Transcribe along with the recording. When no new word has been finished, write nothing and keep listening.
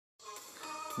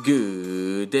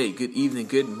Good day, good evening,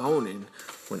 good morning.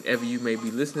 Whenever you may be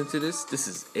listening to this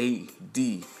is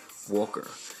A.D. Walker,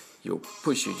 your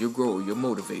pusher, your grower, your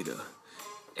motivator,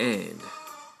 and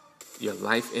your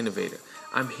life innovator.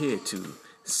 I'm here to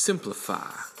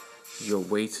simplify your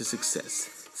way to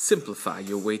success. Simplify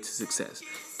your way to success.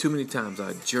 Too many times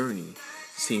our journey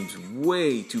seems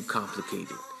way too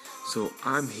complicated. So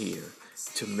I'm here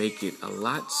to make it a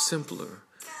lot simpler,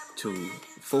 to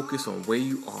focus on where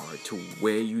you are to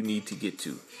where you need to get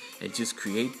to, and just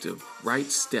create the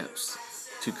right steps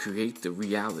to create the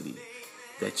reality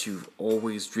that you've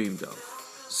always dreamed of.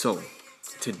 So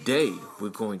today we're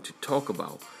going to talk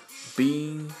about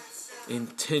being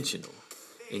intentional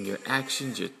in your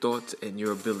actions, your thoughts, and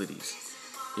your abilities.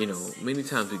 You know, many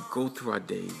times we go through our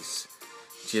days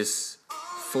just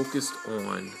focused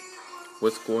on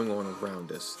what's going on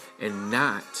around us and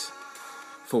not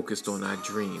focused on our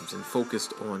dreams and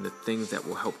focused on the things that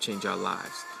will help change our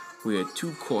lives. We are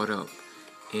too caught up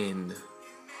in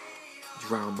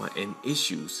drama and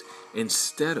issues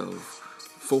instead of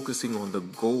focusing on the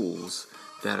goals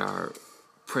that are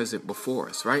present before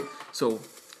us, right? So,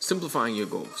 simplifying your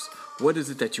goals. What is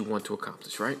it that you want to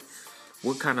accomplish, right?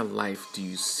 What kind of life do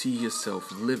you see yourself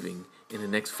living in the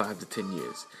next 5 to 10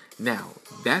 years? Now,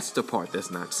 that's the part that's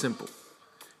not simple.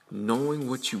 Knowing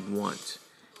what you want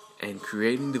and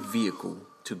creating the vehicle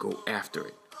to go after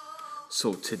it.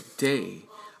 So today,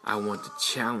 I want to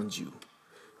challenge you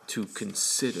to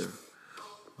consider,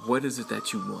 what is it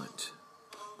that you want?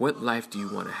 What life do you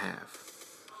want to have?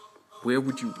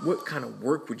 What kind of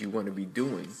work would you want to be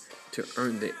doing to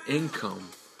earn the income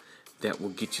that will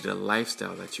get you the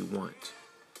lifestyle that you want?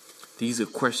 These are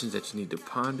questions that you need to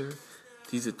ponder.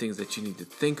 These are things that you need to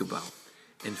think about.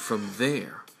 And from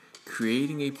there,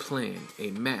 creating a plan, a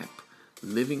map,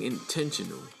 living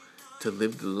intentional to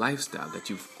live the lifestyle that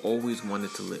you've always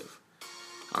wanted to live.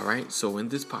 All right, so in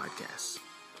this podcast,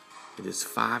 in this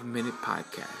 5-minute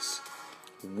podcast,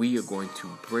 we are going to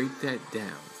break that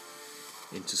down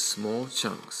into small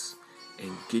chunks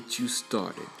and get you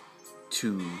started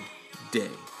today.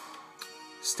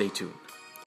 Stay tuned.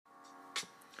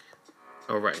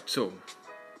 All right, so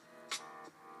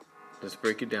let's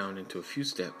break it down into a few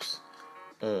steps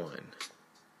on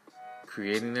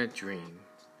creating that dream,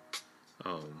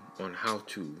 on how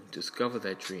to discover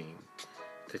that dream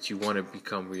that you want to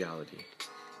become reality.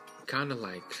 Kind of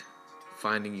like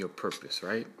finding your purpose,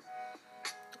 right?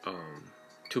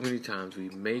 Too many times we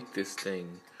make this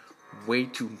thing way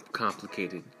too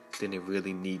complicated than it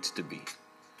really needs to be.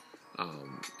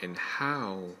 And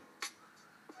how,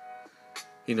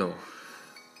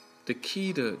 the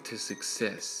key to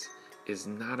success is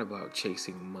not about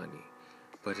chasing money,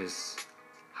 but it's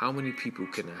how many people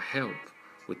can I help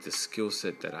with the skill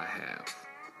set that I have?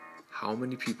 How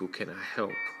many people can I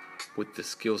help with the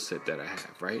skill set that I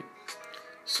have, right?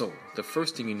 So the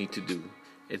first thing you need to do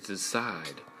is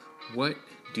decide, what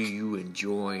do you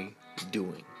enjoy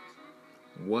doing?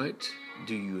 What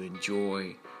do you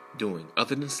enjoy doing?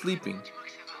 Other than sleeping,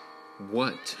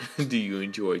 what do you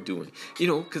enjoy doing?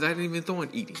 Because I didn't even throw in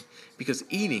eating. Because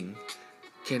eating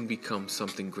can become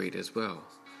something great as well.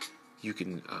 You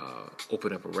can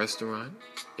open up a restaurant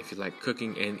if you like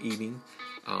cooking and eating.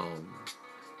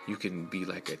 You can be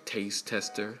like a taste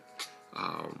tester,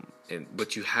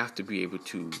 but you have to be able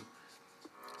to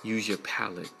use your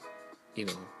palate,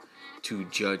 to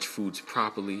judge foods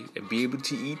properly and be able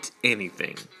to eat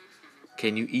anything.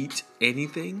 Can you eat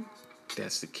anything?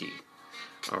 That's the key.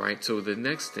 All right. So the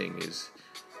next thing is,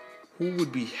 who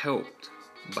would be helped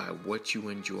by what you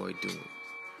enjoy doing?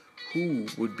 Who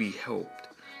would be helped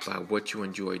by what you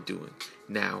enjoy doing?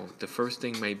 Now, the first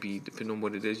thing might be, depending on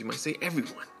what it is, you might say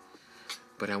everyone.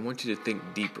 But I want you to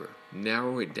think deeper.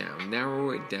 Narrow it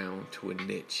down to a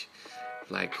niche.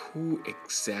 Like, who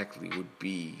exactly would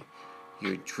be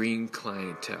your dream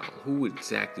clientele? Who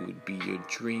exactly would be your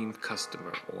dream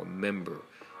customer or member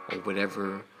or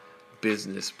whatever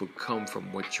business would come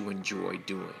from what you enjoy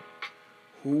doing?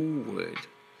 Who would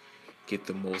get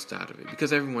the most out of it?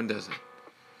 Because everyone doesn't.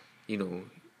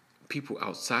 People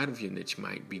outside of your niche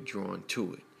might be drawn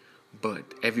to it, but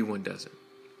everyone doesn't,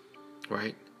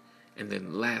 right? And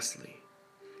then lastly,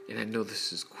 and I know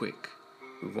this is quick,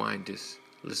 rewind this,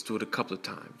 let's do it a couple of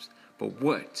times, but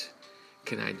what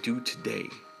can I do today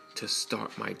to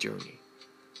start my journey?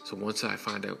 So once I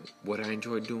find out what I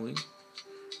enjoy doing,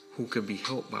 who can be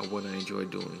helped by what I enjoy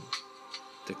doing,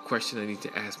 the question I need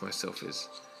to ask myself is,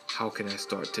 how can I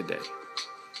start today?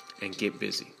 And get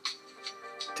busy.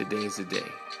 Today is the day.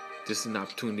 This is an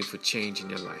opportunity for change in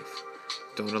your life.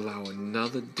 Don't allow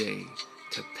another day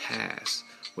to pass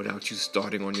without you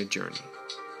starting on your journey.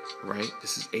 Right?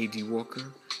 This is A.D.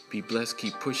 Walker, Be blessed,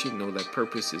 keep pushing, know that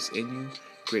purpose is in you,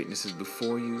 greatness is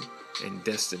before you, and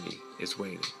destiny is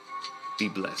waiting. Be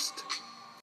blessed.